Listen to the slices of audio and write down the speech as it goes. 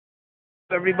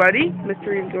Everybody,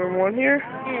 Mr. Eagle1 here.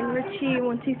 And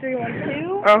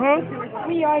Richie12312.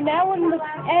 We are now on the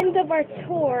end of our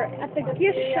tour at the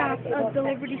gift shop of the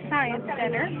Liberty Science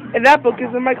Center. And that book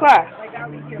is in my class.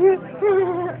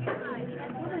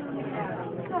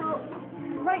 So,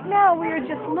 right now we are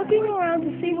just looking around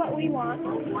to see what we want.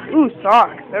 Ooh,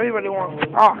 socks. Everybody wants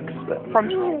socks. From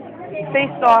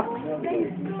Space Socks.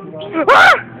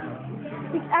 Ah!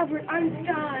 It's Albert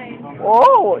Einstein.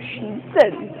 Oh, she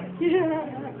said it.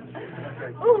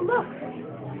 Oh, look.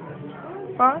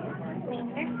 Huh?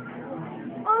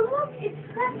 Oh, look, it's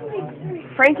Sesame Street.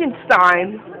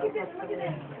 Frankenstein. Look at this,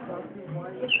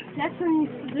 Sesame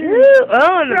Street. Ooh,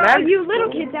 oh, and For all that's... you little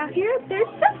kids out here, there's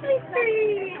Sesame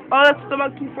Street. Oh, that's the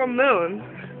monkey from Moon.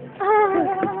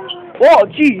 Oh,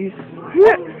 jeez.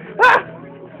 Ah!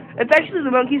 It's actually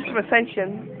the monkeys from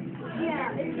Ascension.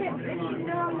 Yeah, it's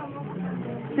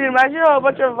Dude, imagine a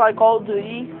bunch of, like, Call of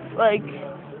Duty, like,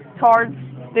 cards.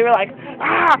 They were like,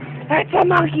 ah, that's a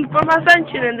monkey from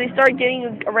Ascension, and they started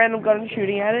getting a random gun and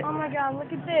shooting at it. Oh my god, look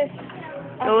at this.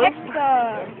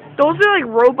 Those are like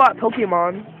robot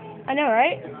Pokemon. I know,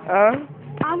 right? I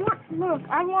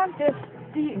want this.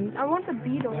 I want the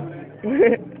beetle.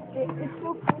 It's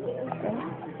so cool.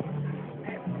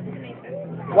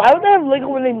 Why would they have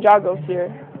Lego Ninjagos here?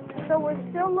 So we're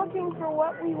still looking for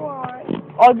what we want.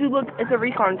 Oh, dude, look, it's a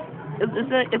recon.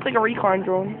 It's like a recon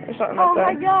drone or something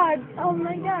like that. Oh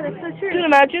my god, it's so true. Dude,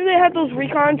 imagine they had those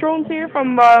recon drones here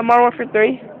from Modern Warfare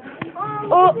 3.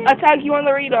 Oh, attack you on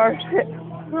the radar.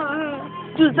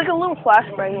 Dude, it's like a little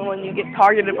flashbang when you get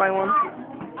targeted by one.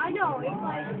 I know, it's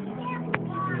like...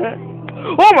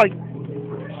 Oh my...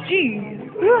 Jeez.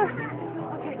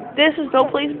 This is no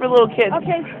place for little kids.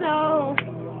 Okay, so...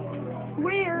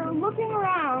 We're looking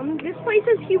around. This place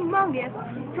is humongous.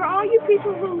 For all you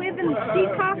people who live in the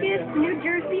Secaucus, New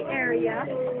Jersey area,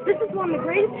 this is one of the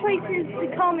greatest places to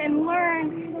come and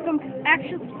learn some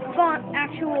actual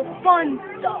fun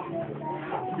stuff.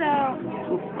 So,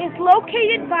 it's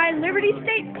located by Liberty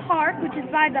State Park, which is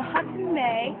by the Hudson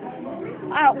Bay.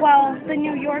 Well, the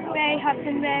New York Bay,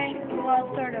 Hudson Bay, well,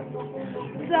 sort of.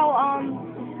 So,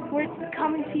 we're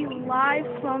coming to you live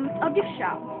from a gift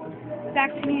shop.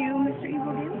 Back to you, Mr.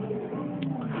 Evildoer.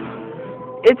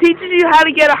 It teaches you how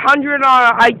to get 100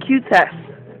 on an IQ test.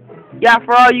 Yeah,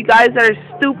 for all you guys that are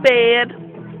stupid.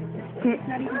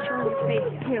 Not even showing his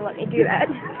face. Here, let me do that.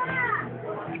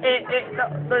 They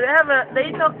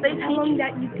Tell them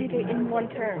that you did it in one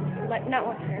term. Like, not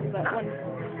one term, but one...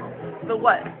 The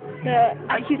what? The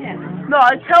IQ test. No,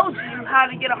 I told you how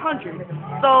to get 100.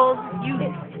 So,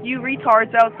 you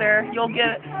retards out there,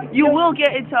 you will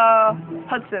get into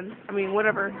Hudson. I mean,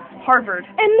 whatever. Harvard.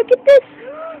 And look at this.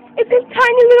 It's this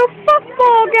tiny little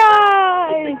football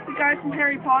guy. It's the guy from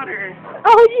Harry Potter.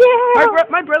 Oh, yeah.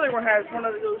 My brother has one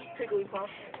of those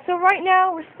Jigglypuffs. So right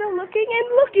now, we're still looking,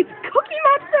 and look, it's Cookie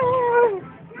Monster.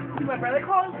 My brother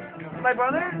calls, like,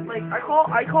 I call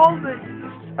the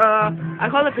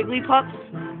Jigglypuffs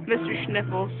Mr.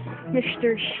 Sniffles.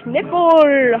 Mr.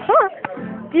 Sniffle, huh?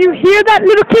 Do you hear that,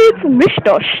 little kids?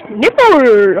 Mr.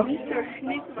 Sniffle. Mr.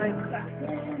 Sniffle.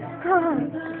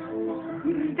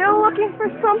 Still looking for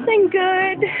something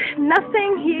good.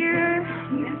 Nothing here.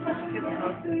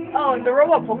 Oh, and the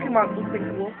robot Pokemon looks like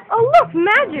cool. Oh, look,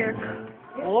 magic.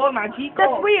 Oh, magic.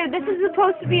 That's weird. This is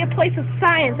supposed to be a place of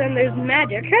science, and there's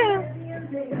magic.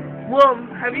 Well,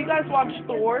 have you guys watched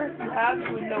Thor? If you have,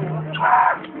 you would know.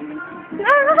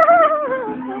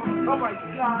 Oh my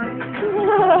god.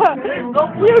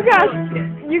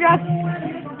 You got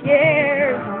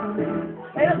scared.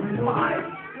 Hey, that's fine.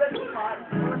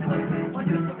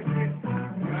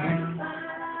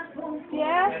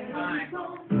 Yeah?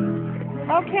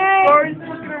 Okay. We're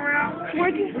looking around.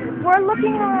 We're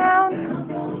looking around.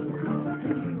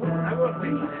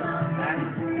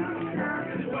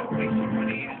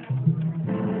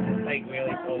 Like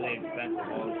really totally expensive.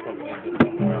 All this stuff into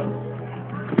somewhere else.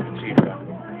 Cheaper.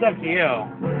 It's up to you.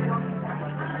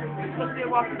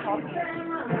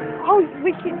 Oh,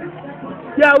 we can.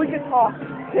 Yeah, we can talk.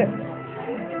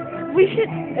 We should.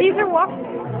 These are walk.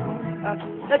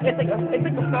 It's like a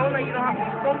phone that you don't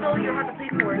have. Phone bill you don't have to pay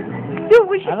for it. Dude,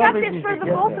 we should get this for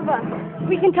the both of us.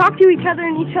 We can talk to each other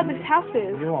in each other's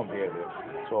houses. You won't be able to.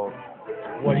 So,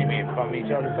 what do you mean, from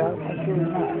each other's house? Absolutely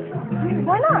not.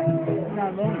 Why not? You're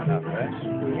not long enough,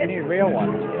 Rich. You need real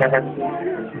ones. The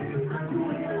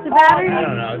battery. I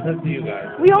don't know. It's up to you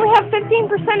guys. We only have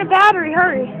 15% of battery.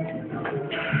 Hurry.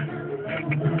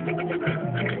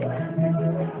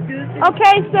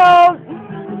 Okay, so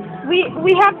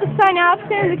we have to sign out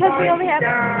soon because we have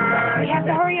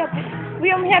to hurry up.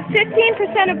 We only have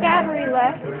 15% of battery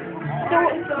left. So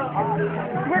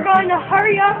we're going to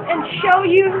hurry up and show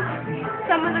you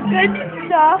some of the good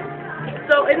stuff.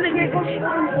 So in the game,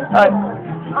 alright,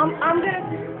 I'm gonna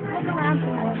look around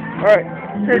some more. alright.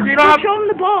 Since you don't have Show them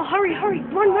the ball. Hurry, hurry.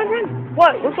 Run.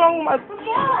 what? What's wrong with my? The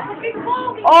ball, the big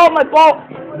ball. Oh, my ball.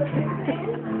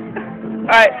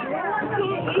 Alright.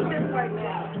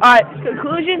 Alright.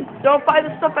 Conclusion: don't buy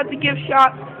the stuff at the gift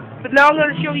shop. But now I'm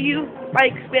gonna show you my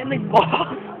expanding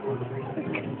ball.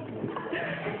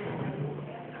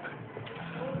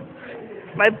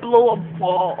 My blow up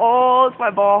ball. Oh, it's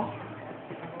my ball.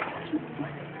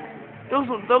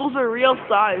 Those are real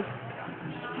size.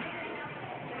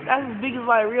 That's as big as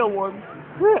my real one.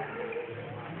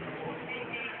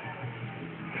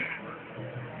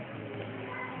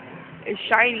 It's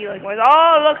shiny like mine.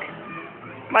 Oh, look!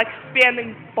 My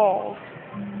expanding balls.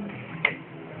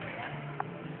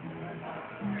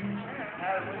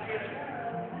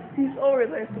 He's over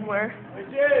there somewhere.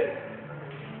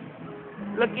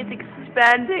 Look, it's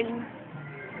expanding.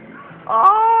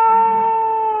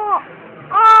 Oh!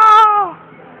 Oh!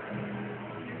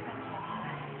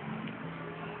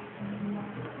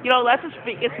 You know, that's as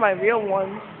big as my real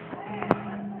ones.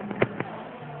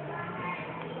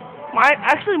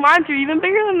 Mine's are even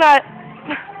bigger than that.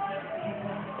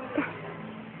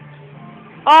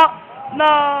 Oh,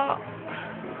 no.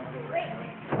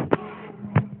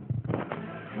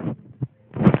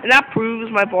 And that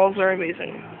proves my balls are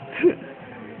amazing.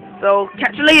 So,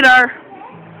 catch you later.